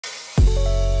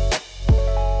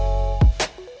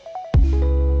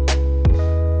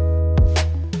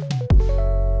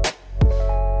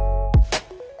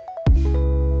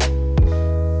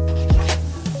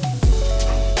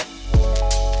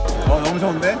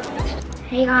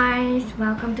Hey guys,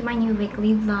 welcome to my new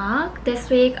weekly vlog. This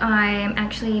week I'm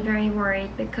actually very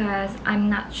worried because I'm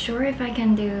not sure if I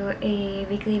can do a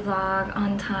weekly vlog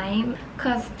on time,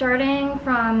 because starting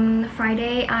from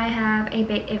Friday I have a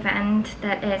big event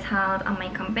that is held on my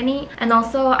company, and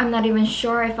also I'm not even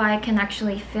sure if I can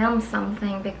actually film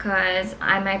something because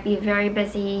I might be very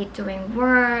busy doing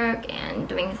work and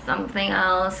doing something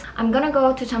else. I'm gonna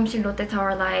go to Jumpsuit Lotte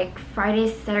Tower like Friday,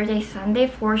 Saturday, Sunday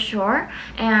for sure,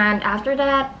 and after that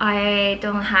I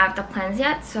don't have the plans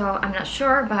yet, so I'm not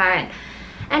sure, but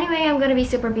anyway, I'm gonna be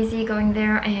super busy going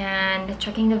there and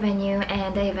checking the venue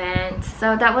and the event.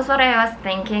 So that was what I was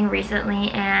thinking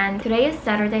recently, and today is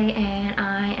Saturday and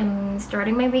I am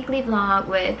starting my weekly vlog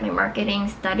with my marketing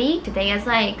study. Today is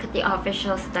like the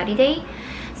official study day.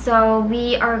 So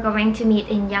we are going to meet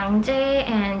in Jung-Jae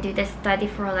and do this study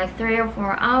for like 3 or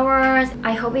 4 hours.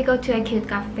 I hope we go to a cute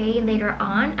cafe later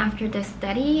on after the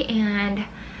study, and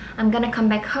I'm gonna come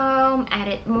back home,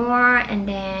 edit more, and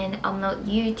then upload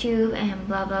YouTube and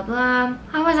blah blah blah.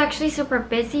 I was actually super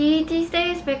busy these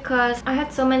days because I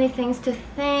had so many things to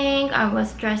think. I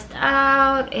was stressed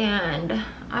out and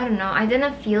I don't know, I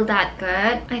didn't feel that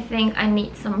good. I think I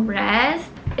need some rest.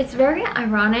 It's very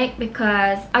ironic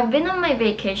because I've been on my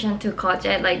vacation to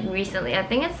KOJAE like recently. I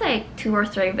think it's like 2 or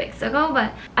 3 weeks ago,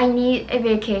 but I need a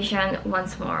vacation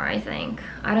once more, I think.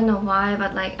 I don't know why,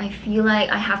 but like I feel like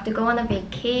I have to go on a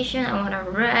vacation. I want to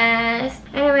rest.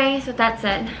 Anyway, so that's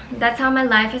it. That's how my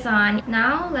life is on.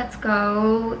 Now let's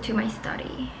go to my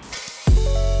study.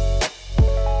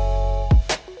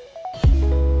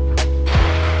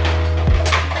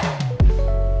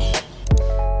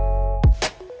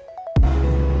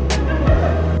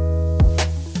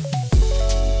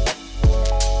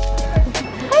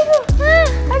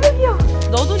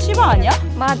 너도 시바 아니야?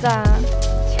 맞아.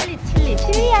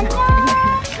 칠리 안녕.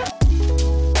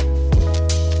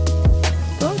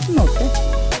 떨어지면 어때?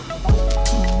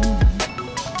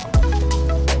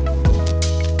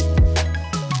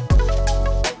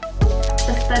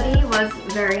 The study was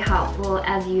very helpful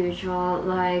as usual.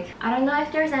 Like, I don't know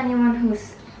if there's anyone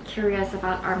who's curious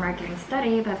about our marketing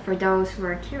study, but for those who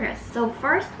are curious, so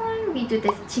first one, we do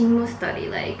this 직무 study.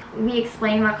 Like, we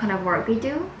explain what kind of work we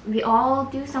do. We all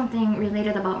do something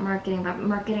related about marketing, but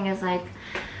marketing is like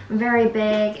very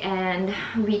big and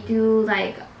we do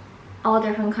like all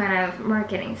different kind of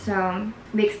marketing. So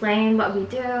we explain what we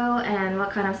do and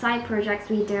what kind of side projects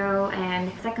we do,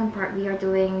 and second part we are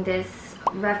doing this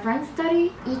reference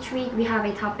study. Each week we have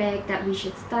a topic that we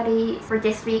should study. For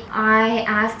this week I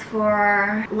asked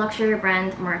for luxury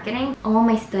brand marketing. All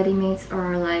my study mates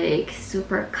are like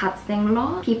super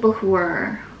kat생러, people who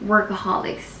are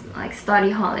workaholics, like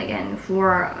studyholic, and who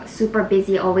are super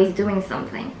busy always doing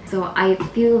something. So I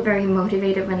feel very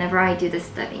motivated whenever I do this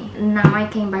study. Now I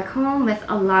came back home with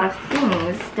a lot of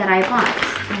things that I bought,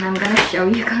 and I'm gonna show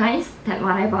you guys that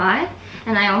what I bought.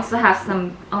 And I also have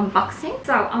some unboxing.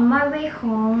 So on my way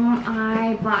home,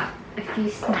 I bought a few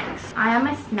snacks. I am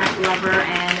a snack lover,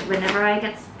 and whenever I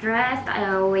get stressed,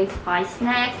 I always buy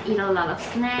snacks, eat a lot of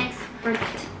snacks. For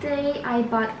today, I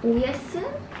bought OS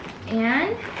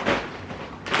and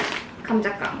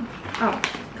감자깡.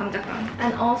 감자깡.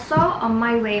 And also on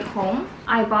my way home,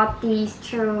 I bought these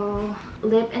 2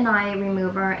 lip and eye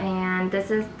remover, and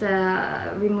this is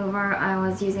the remover I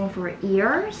was using for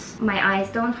ears. My eyes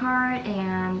don't hurt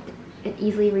and it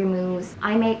easily removes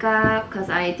eye makeup because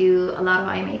I do a lot of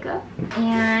eye makeup.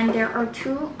 And there are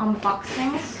 2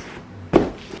 unboxings.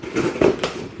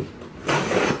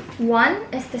 One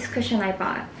is this cushion I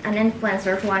bought. An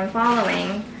influencer who I'm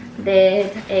following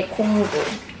did a 공구.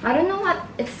 I don't know what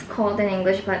it's called in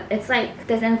English, but it's like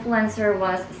this influencer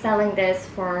was selling this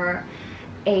for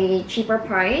a cheaper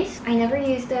price. I never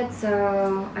used it,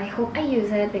 so I hope I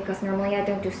use it because normally I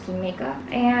don't do skin makeup.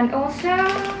 And also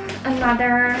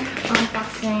another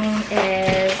unboxing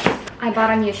is I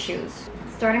bought a new shoes.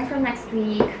 Starting from next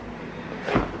week,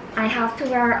 I have to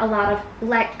wear a lot of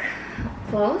black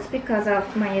clothes because of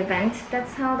my event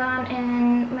that's held on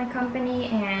in my company,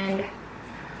 and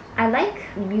I like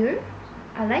mule.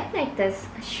 I like this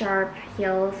sharp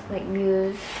heels, like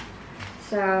mules.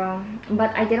 So,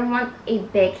 but I didn't want a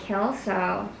big heel,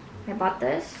 so I bought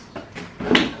this.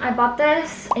 I bought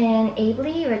this in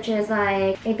Ivory, which is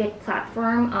like a big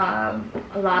platform of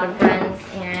a lot of brands,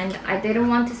 and I didn't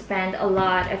want to spend a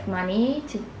lot of money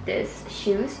to this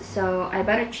shoes, so I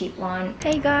bought a cheap one.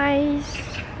 Hey guys,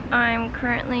 I'm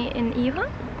currently in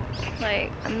Ewha. Like,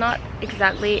 I'm not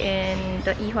exactly in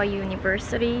the Ewha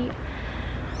University,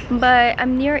 But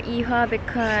I'm near Iha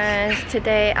because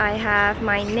today I have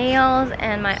my nails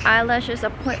and my eyelashes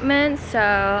appointment, so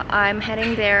I'm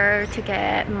heading there to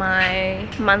get my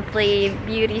monthly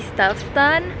beauty stuff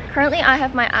done. Currently I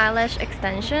have my eyelash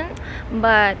extension,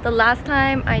 but the last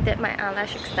time I did my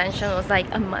eyelash extension was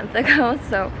like a month ago.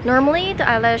 So normally the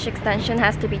eyelash extension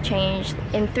has to be changed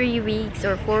in 3 weeks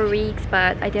or 4 weeks,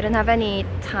 but I didn't have any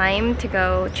time to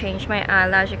go change my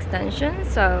eyelash extension.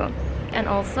 So, and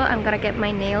also I'm gonna get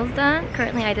my nails done.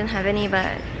 Currently I didn't have any,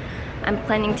 but I'm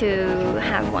planning to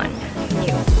have one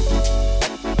new.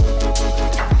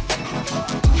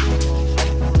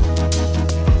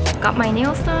 Got my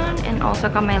nails done and also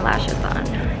got my lashes done.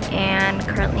 And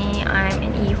currently I'm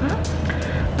in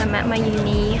Iha. I'm at my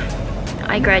uni.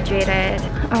 I graduated.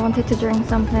 I wanted to drink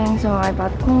something, so I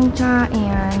bought gongcha,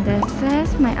 and this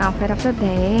is my outfit of the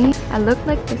day. I look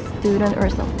like a student or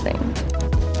something.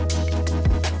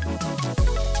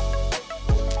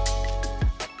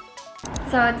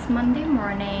 So it's Monday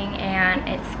morning and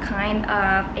it's kind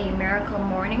of a miracle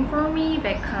morning for me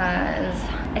because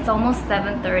it's almost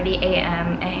 7:30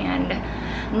 a.m. and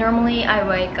normally I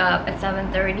wake up at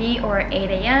 7:30 or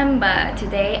 8 a.m. but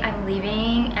today I'm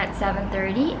leaving at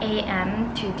 7:30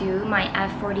 a.m. to do my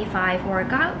F45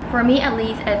 workout. For me at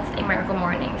least, it's a miracle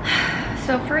morning.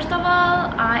 So first of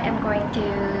all, I am going to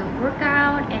work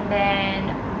out and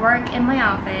then work in my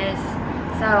office.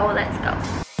 So let's go.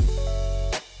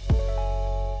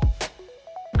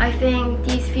 I think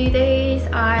these few days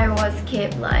I was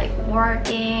kept like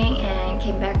working and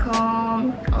came back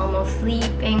home, almost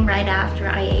sleeping right after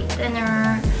I ate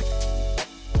dinner.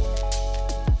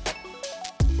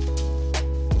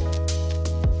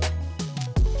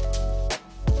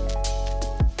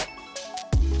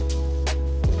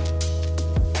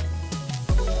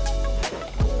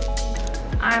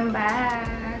 I'm back.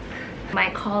 My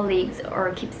colleagues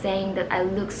keep saying that I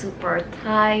look super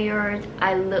tired,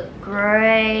 I look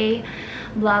gray,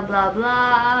 blah blah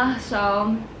blah.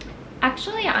 So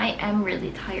actually I am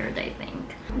really tired, I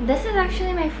think. This is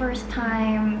actually my first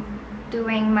time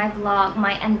doing my vlog,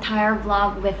 my entire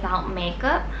vlog without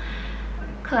makeup,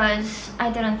 because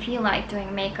I didn't feel like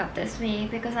doing makeup this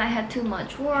week because I had too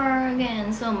much work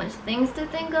and so much things to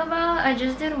think about. I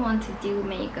just didn't want to do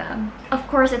makeup. Of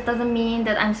course, it doesn't mean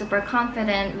that I'm super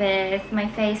confident with my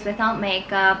face without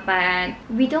makeup, but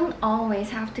we don't always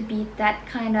have to be that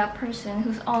kind of person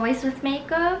who's always with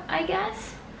makeup, I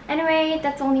guess. Anyway,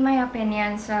 that's only my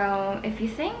opinion, so if you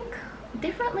think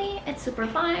differently, it's super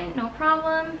fine, no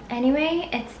problem. Anyway,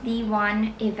 it's the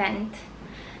one event.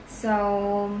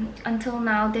 So until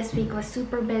now, this week was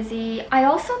super busy. I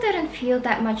also didn't feel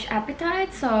that much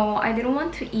appetite, so I didn't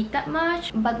want to eat that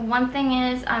much. But one thing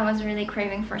is, I was really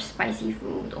craving for spicy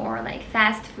food or like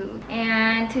fast food.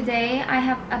 And today I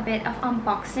have a bit of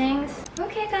unboxings.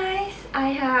 Okay guys, I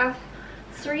have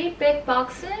 3 big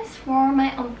boxes for my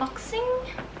unboxing.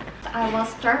 I will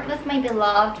start with my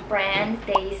beloved brand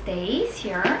Days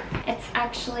here. It's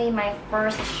actually my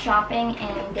first shopping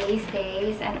in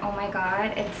Days and oh my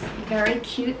god, it's very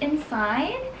cute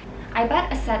inside. I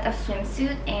bought a set of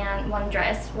swimsuit and one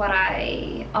dress, what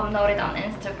I uploaded on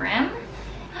Instagram.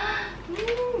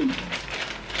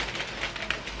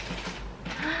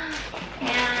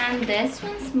 And this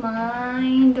one's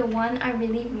mine, the one I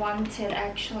really wanted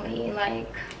actually.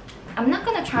 Like, I'm not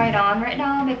gonna try it on right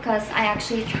now because I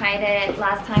actually tried it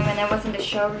last time when I was in the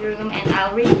showroom and I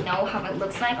already know how it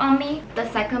looks like on me. The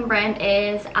second brand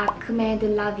is Acme de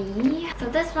la Vie. So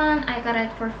this one, I got it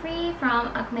for free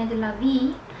from Acme de la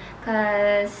Vie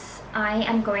because I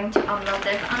am going to upload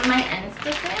this on my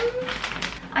Instagram.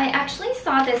 I actually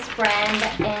saw this brand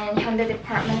in Hyundai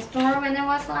department store when it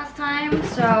was last time.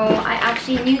 So I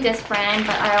actually knew this brand,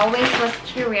 but I always was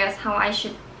curious how I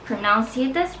should pronounce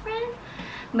this brand.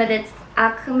 But it's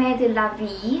Acme de la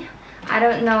Vie. I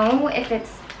don't know if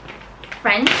it's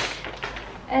French.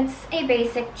 It's a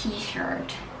basic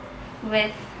t-shirt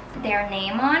with their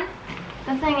name on.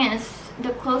 The thing is,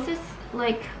 the clothes is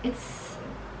like, it's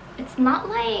not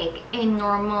like a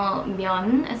normal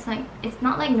myeon. It's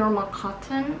not like normal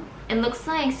cotton. It looks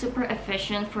like super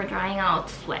efficient for drying out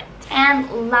sweat.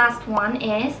 And last one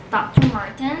is Dr.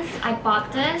 Martens. I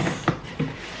bought this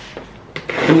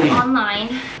online.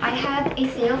 I had a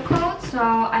sale code, so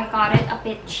I got it a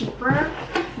bit cheaper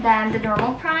than the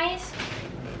normal price.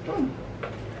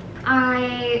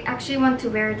 I actually want to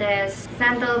wear this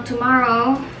sandal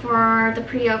tomorrow for the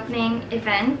pre-opening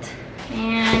event,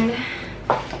 and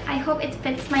I hope it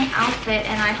fits my outfit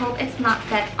and I hope it's not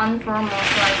that informal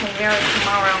so I can wear it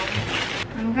tomorrow.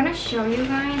 I'm gonna show you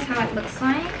guys how it looks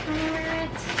like when I wear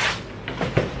it.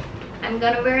 I'm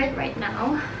gonna wear it right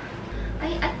now.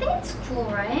 I think it's cool,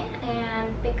 right?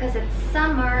 And because it's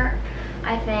summer,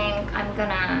 I think I'm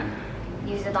gonna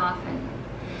use it often.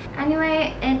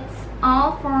 Anyway, it's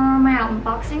all for my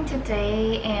unboxing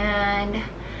today, and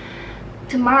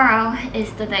tomorrow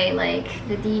is the day, like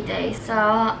the D-Day. So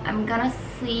I'm gonna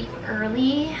sleep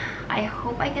early. I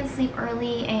hope I can sleep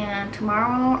early, and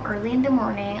tomorrow early in the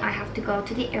morning I have to go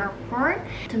to the airport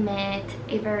to meet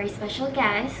a very special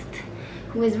guest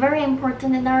who is very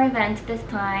important in our event this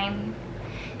time.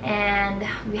 And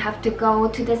we have to go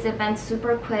to this event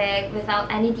super quick without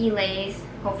any delays,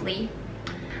 hopefully.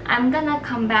 I'm gonna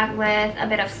come back with a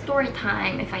bit of story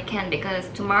time if I can, because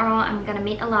tomorrow I'm gonna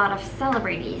meet a lot of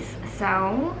celebrities.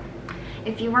 So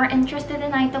if you are interested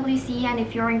in IWC and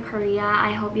if you're in Korea,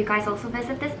 I hope you guys also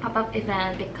visit this pop-up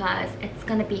event because it's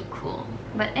gonna be cool.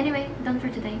 But anyway, done for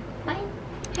today. Bye!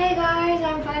 Hey guys,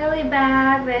 I'm finally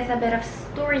back with a bit of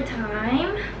story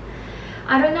time.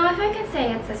 I don't know if I can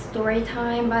say it's a story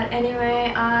time, but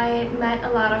anyway, I met a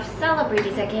lot of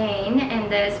celebrities again in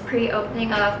this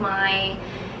pre-opening of my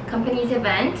company's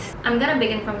event. I'm gonna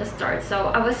begin from the start. So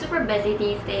I was super busy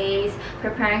these days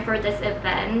preparing for this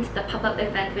event, the pop-up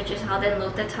event, which is held in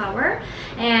Lotte Tower.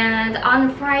 And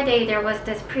on Friday there was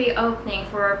this pre-opening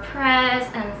for press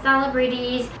and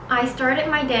celebrities. I started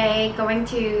my day going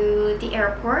to the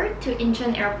airport, to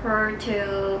Incheon Airport,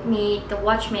 to meet the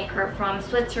watchmaker from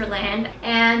Switzerland,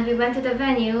 and we went to the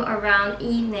venue around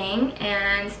evening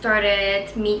and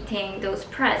started meeting those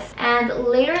press. And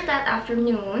later that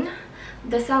afternoon,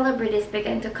 the celebrities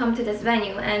began to come to this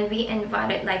venue, and we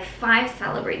invited like 5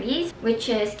 celebrities, which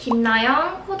is Kim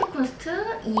Na-young, Kunst,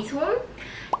 Lee-Son,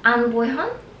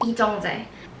 Bo-Hyun, Jung-Jae.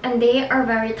 And they are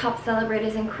very top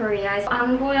celebrities in Korea.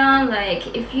 Bo-Hyun,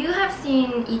 like if you have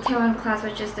seen Itaewon Class,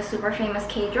 which is the super famous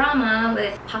K-drama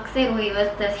with Park Se-roy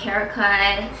with this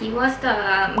haircut, he was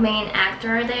the main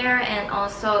actor there. And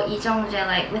also Lee Jung-Jae,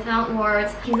 like without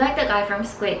words, he's like the guy from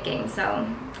Squid Game, so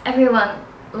everyone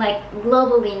like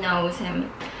globally knows him.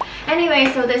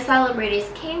 Anyway, so the celebrities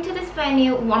came to this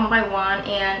venue one by one,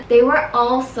 and they were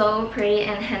all so pretty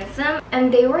and handsome,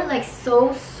 and they were like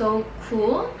so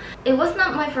cool. It was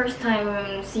not my first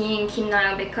time seeing Kim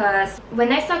Na-young, because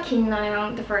when I saw Kim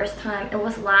Na-young the first time, it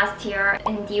was last year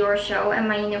in Dior show at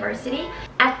my university.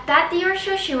 At that Dior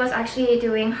show, she was actually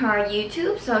doing her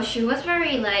YouTube, so she was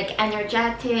very like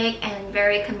energetic and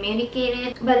very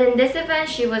communicative. But in this event,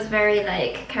 she was very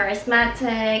like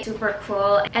charismatic, super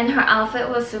cool, and her outfit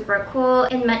was super cool.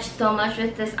 It matched so much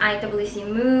with this IWC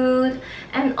mood.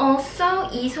 And also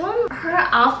Lee-Son, her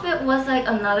outfit was like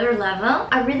another level.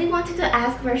 I really wanted to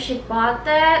ask where she bought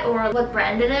that or what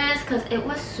brand it is, because it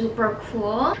was super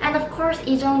cool. And of course,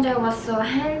 Lee Jung-Jae was so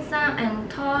handsome and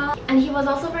tall, and he was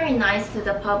also very nice to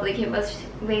the public. He was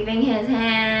waving his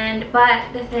hand.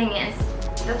 But the thing is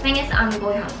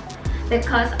Bo-Hyun,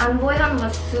 because Bo-Hyun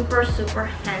was super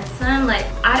handsome. Like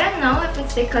I don't know if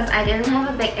it's because I didn't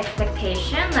have a big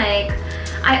expectation. Like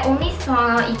I only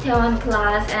saw Itaewon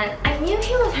Class and I knew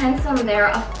he was handsome there,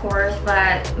 of course,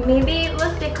 but maybe it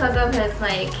was because of his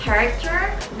like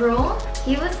character role.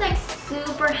 He was like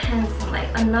super handsome, like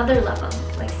another level,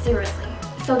 like seriously.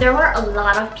 So there were a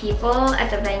lot of people at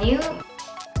the venue.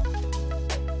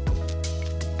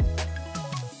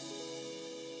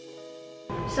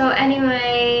 So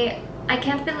anyway, I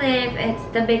can't believe it's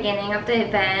the beginning of the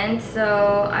event,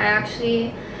 so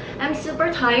I'm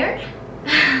super tired.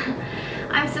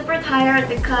 I'm super tired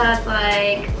because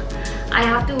like I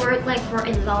have to work like for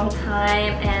a long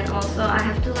time, and also I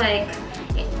have to like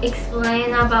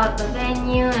explain about the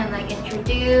venue and like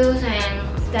introduce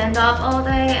and stand up all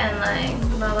day and like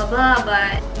blah blah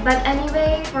blah. But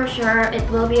anyway, for sure it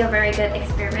will be a very good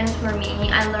experience for me.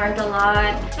 I learned a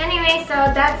lot. Anyway, so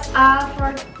that's all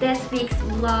for this week's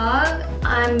vlog.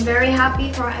 I'm very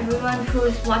happy for everyone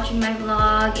who's watching my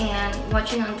vlog and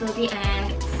watching until the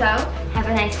end. So have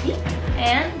a nice week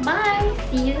and bye.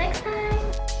 See you next time.